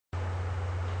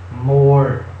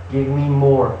More. Give me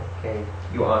more. Okay,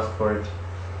 you asked for it.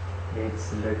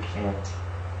 Let's look at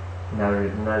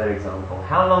another example.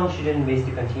 How long should an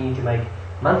investor continue to make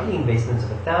monthly investments of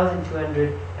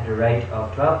 1,200 at a rate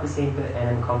of 12% per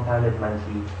annum compounded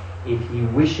monthly if he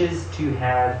wishes to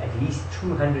have at least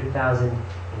 200,000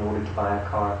 in order to buy a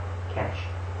car cash?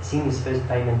 Assuming his first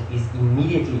payment is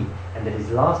immediately and that his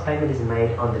last payment is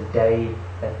made on the day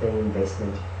that the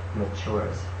investment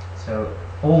matures. So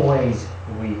always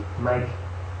we make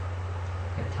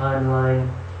a timeline.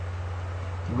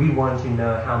 We want to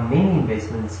know how many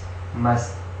investments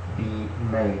must be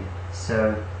made.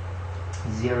 So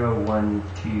 0, 1,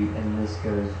 2, and this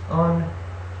goes on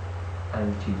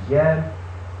unto here.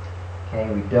 Okay,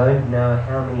 we don't know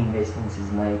how many investments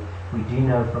is made. We do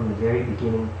know from the very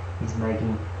beginning he's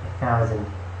making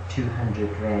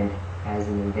 1,200 Rand as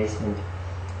an investment,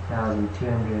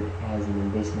 1,200 as an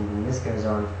investment, and this goes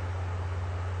on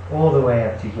all the way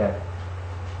up to here.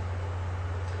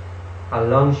 How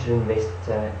long should an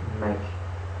investor make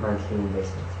monthly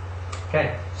investments?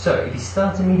 Okay, so if he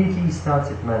starts immediately, he starts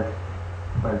at month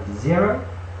 0,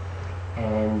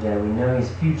 and we know his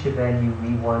future value.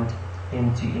 We want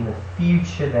him to, in the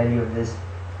future value of this,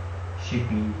 should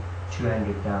be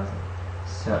 200,000.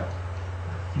 So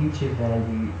future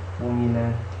value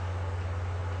formula.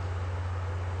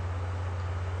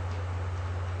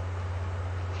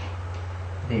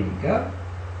 There we go.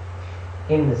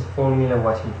 In this formula,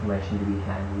 what information do we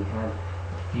have? We have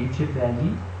future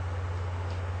value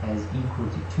as equal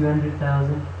to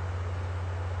 200,000.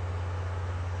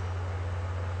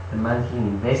 The monthly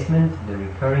investment, the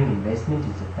recurring investment,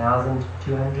 is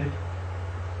 1,200.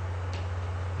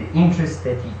 The interest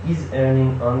that he is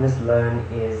earning on this loan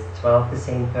is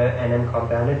 12% per annum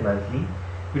compounded monthly,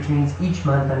 which means each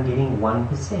month I'm getting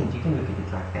 1%. You can look at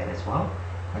it like that as well.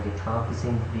 I get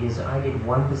 12% per year, so I get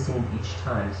 1% each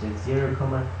time. So it's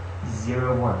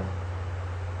 0,01.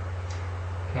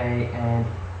 Okay, and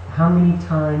how many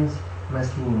times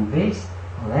must he invest?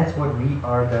 Well, that's what we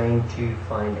are going to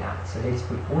find out. So let's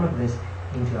put all of this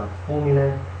into our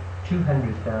formula.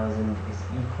 200,000 is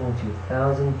equal to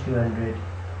 1,200.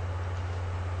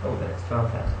 Oh, that's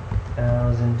 12,000.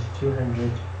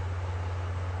 1,200.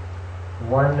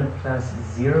 1 plus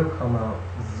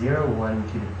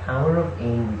 0,01 to the power of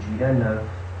n, which we don't know,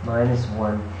 minus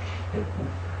 1.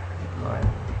 Line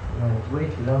is way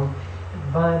too long.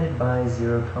 Divided by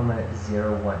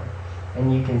 0,01.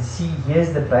 And you can see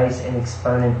here's the base and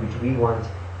exponent which we want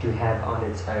to have on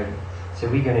its own. So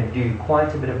we're going to do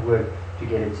quite a bit of work to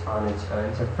get it on its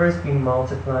own. So first we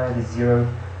multiply the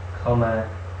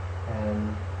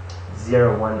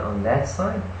 0,01 on that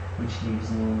side, which leaves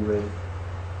me with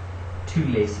 2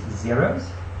 less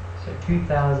zeros. So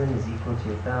 2,000 is equal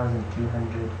to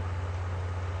 1,200.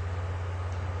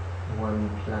 1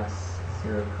 plus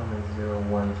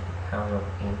 0,01 to the power of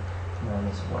n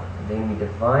minus 1. And then we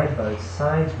divide both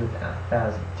sides with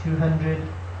 1,200.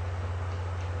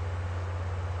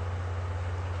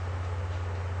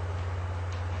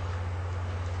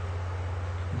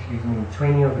 Which gives me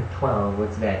 20 over 12.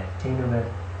 What's that? 10 over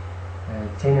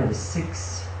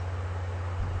 6.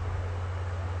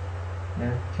 No,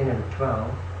 10 over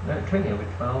 12. No, 20 over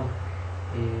 12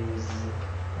 is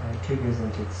 2 goes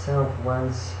into itself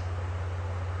once.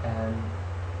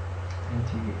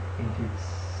 Into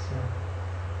itself.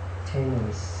 10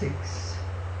 over 6.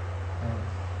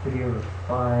 3 over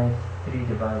 5. 3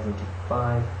 divides into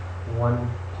 5. 1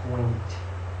 point.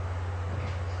 Okay,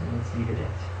 so let's leave it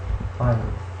at 5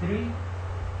 over 3.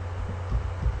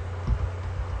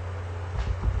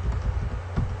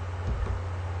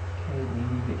 Okay, we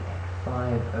leave it at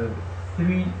 5 over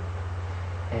 3,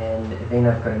 and then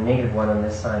I've got a negative 1 on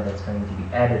this side that's going to be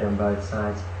added on both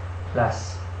sides,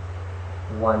 plus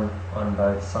 1 on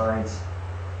both sides,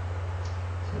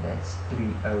 so that's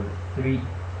 3 over 3 on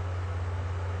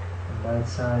both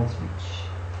sides, which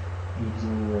leaves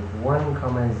me with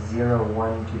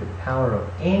 1,01 to the power of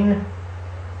n.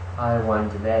 I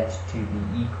want that to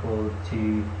be equal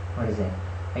to, what is that,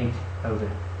 8 over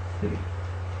 3.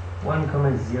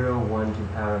 1,01 to the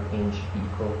power of n should be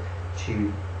equal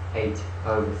to 8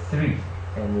 over 3.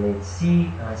 And let's see,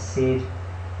 I said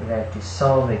that to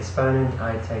solve the exponent,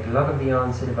 I take log of the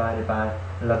answer divided by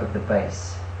log of the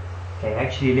base. Okay,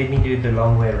 actually let me do it the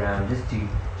long way around, just to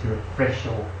refresh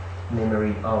your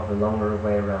memory of the longer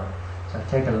way around. So I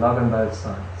take a log on both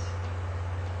sides.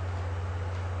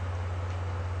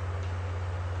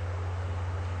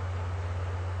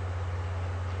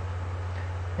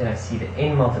 Then I see that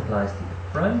n multiplies to the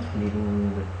front, leaving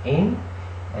me with n,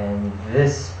 and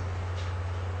this,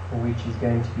 which is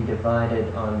going to be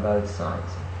divided on both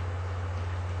sides.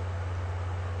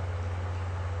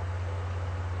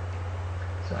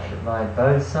 So I divide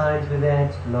both sides with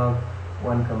that. Log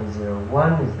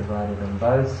 1,01 is divided on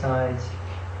both sides.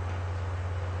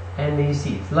 And there you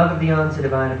see, it's log of the answer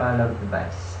divided by log of the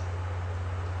base.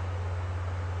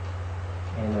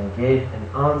 And I get an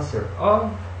answer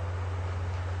of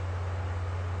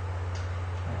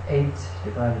 8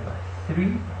 divided by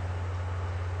 3,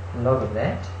 log of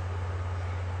that,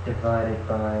 divided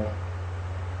by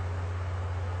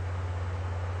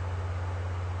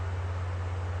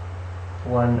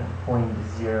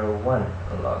 1.01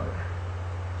 log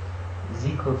is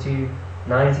equal to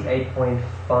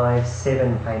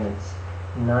 98.57 payments.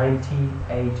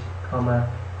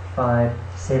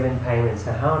 98.57 payments.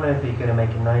 Now how on earth are you going to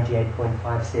make a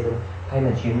 98.57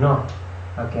 payments? You're not.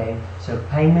 Okay, so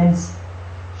payments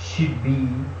should be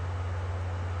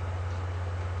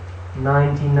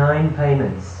 99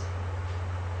 payments.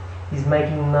 He's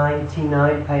making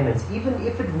 99 payments, even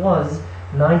if it was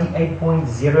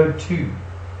 98.02.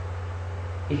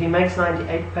 If he makes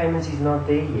 98 payments, he's not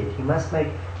there yet. He must make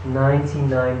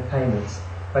 99 payments.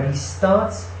 But he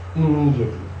starts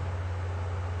immediately.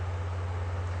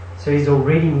 So he's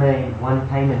already made one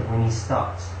payment when he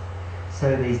starts.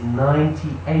 So there's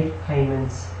 98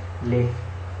 payments left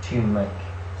to make.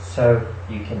 So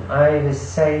you can either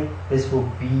say this will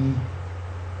be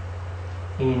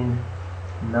in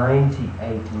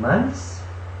 98 months.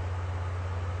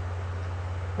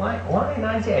 Why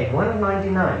 98? Why not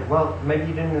 99? Well, maybe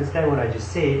you didn't understand what I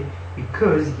just said,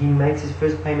 because he makes his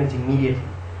first payment immediately.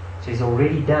 So he's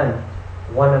already done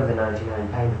one of the 99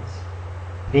 payments.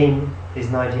 Then there's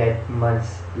 98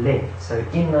 months left. So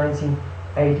in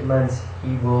 98 months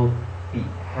he will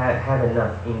have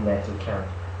enough in that account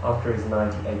after his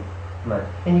 98th month.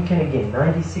 And you can again,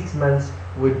 96 months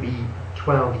would be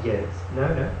 12 years.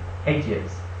 No, 8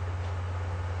 years.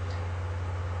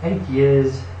 8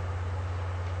 years.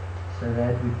 So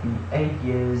that would be 8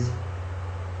 years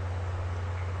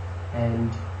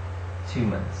and 2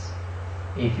 months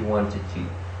if you wanted to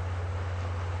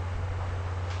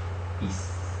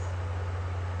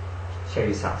show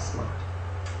yourself smart.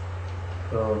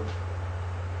 Cool.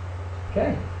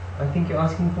 Okay, I think you're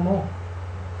asking for more.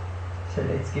 So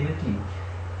let's give it to you.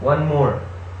 One more.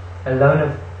 A loan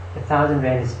of 1,000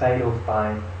 Rand is paid off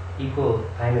by equal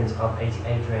payments of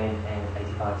 88 Rand and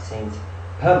 85 cents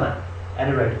per month at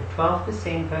a rate of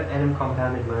 12% per annum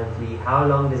compounded monthly. How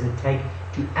long does it take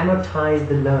to amortize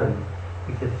the loan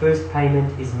if the first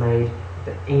payment is made at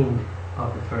the end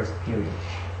of the first period?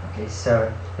 Okay,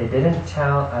 so they didn't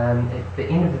tell at the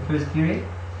end of the first period,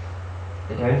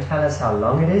 they don't tell us how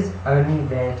long it is, only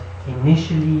that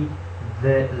initially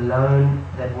the loan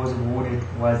that was awarded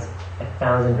was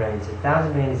 1,000 Rand. So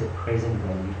 1,000 Rand is a present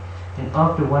value. And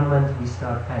after 1 month we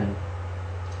start paying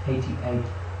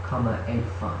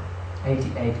 88,85.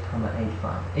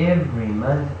 88,85. Every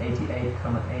month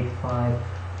 88,85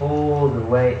 all the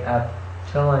way up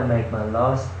till I make my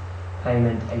last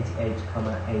payment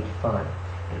 88,85.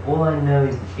 And all I know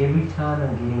is that every time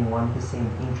I'm getting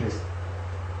 1% interest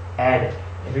added.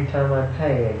 Every time I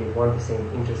pay, I get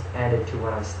 1% interest added to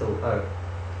what I still owe.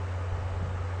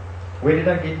 Where did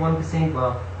I get 1%?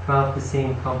 Well,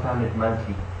 12% compounded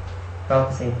monthly.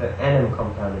 12% per annum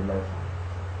compounded monthly.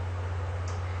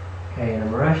 Okay, and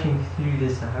I'm rushing through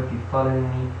this. I hope you're following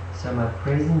me. So my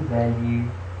present value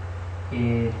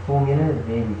is formula.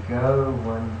 There we go.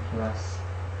 1 plus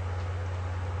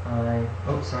I.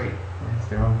 Oh, sorry, that's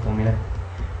the wrong formula.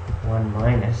 1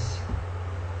 minus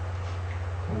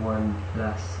 1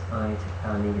 plus I to the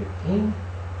power negative n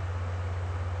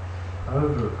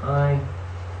over I.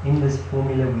 In this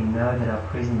formula we know that our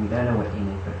present, we don't know what n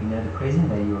is, but we know the present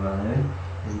value of our loan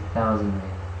is 1,000 Rand.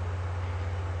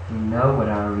 We know what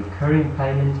our recurring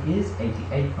payment is,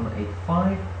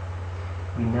 88,85.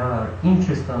 We know our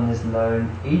interest on this loan.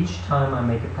 Each time I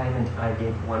make a payment I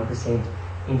get 1%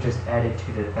 interest added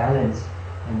to the balance.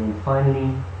 And then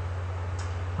finally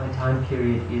my time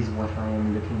period is what I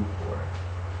am looking for.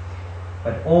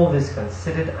 But all this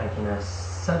considered, I can now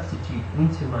substitute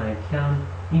into my account,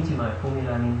 into my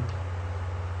formula. I mean,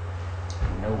 I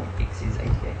know x is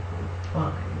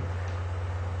 88.5.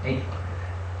 85.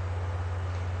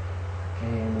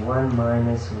 Okay, and 1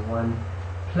 minus 1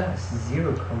 plus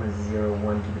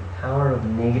 0,01 to the power of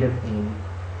negative n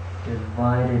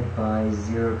divided by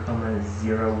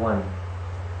 0,01.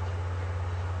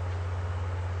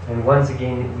 And once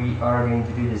again we are going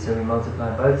to do this, so we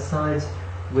multiply both sides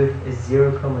with a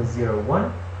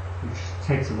 0,01, which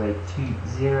takes away 2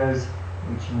 zeros,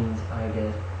 which means I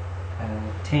get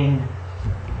 10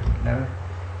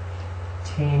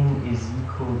 is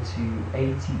equal to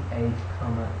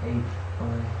 88,85.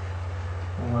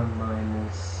 1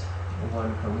 minus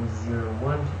 1,01 to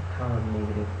the power of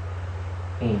negative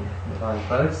n. Divide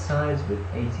both sides with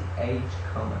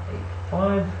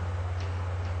 88,85.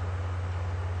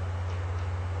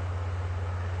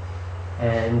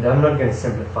 And I'm not going to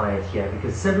simplify it here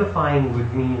because simplifying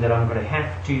would mean that I'm going to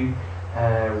have to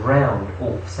round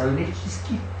off. So let's just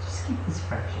keep this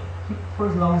fraction. Keep it for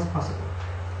as long as possible.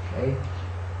 Okay.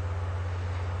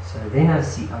 So then I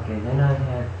see, okay, then I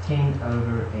have 10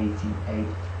 over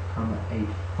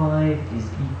 88,85 is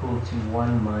equal to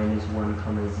 1 minus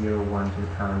 1,01 to the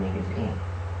power negative n.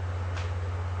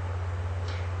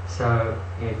 So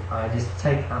if I just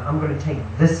take, I'm going to take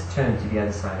this term to the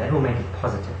other side. That will make it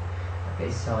positive.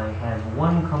 Okay, so I have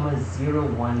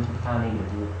 1,01 to the power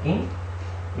negative n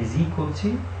is equal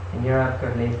to, and here I've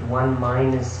got left 1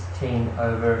 minus 10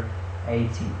 over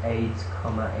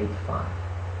 88,85.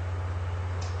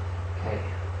 Okay,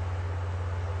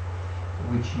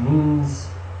 which means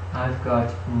I've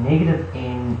got negative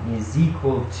n is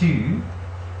equal to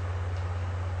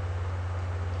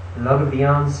log of the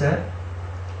answer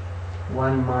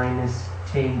 1 minus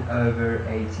 10 over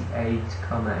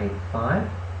 88,85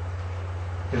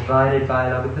 divided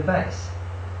by log of the base.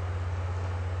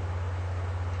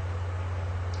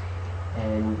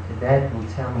 And that will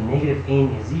tell me negative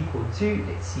n is equal to,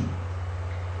 let's see,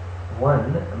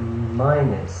 1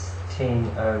 minus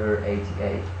 10 over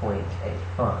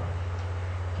 88.85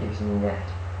 gives me that.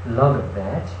 Log of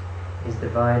that is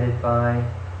divided by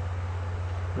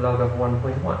log of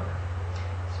 1.1.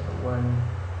 So 1,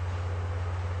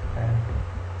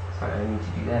 sorry, I need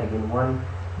to do that again. 1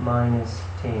 minus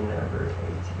 10 over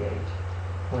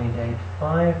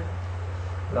 88.85,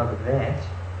 log of that,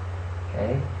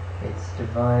 okay, it's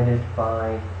divided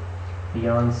by the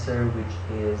answer, which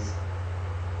is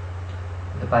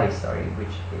the base, sorry,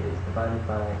 which is divided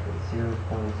by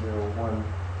 0.01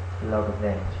 log of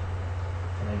that,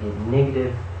 and I get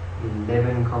negative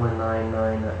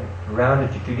 11,99,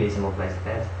 rounded to 2 decimal places,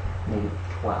 that's negative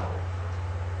 12.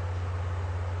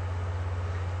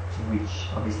 Which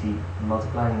obviously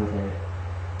multiplying with a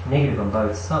negative on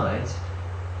both sides,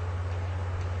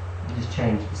 you just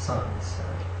change the signs. So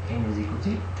n is equal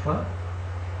to 12.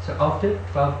 So after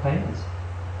 12 payments.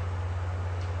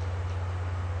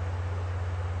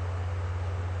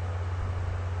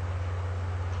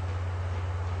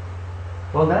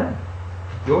 Well done.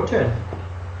 Your turn.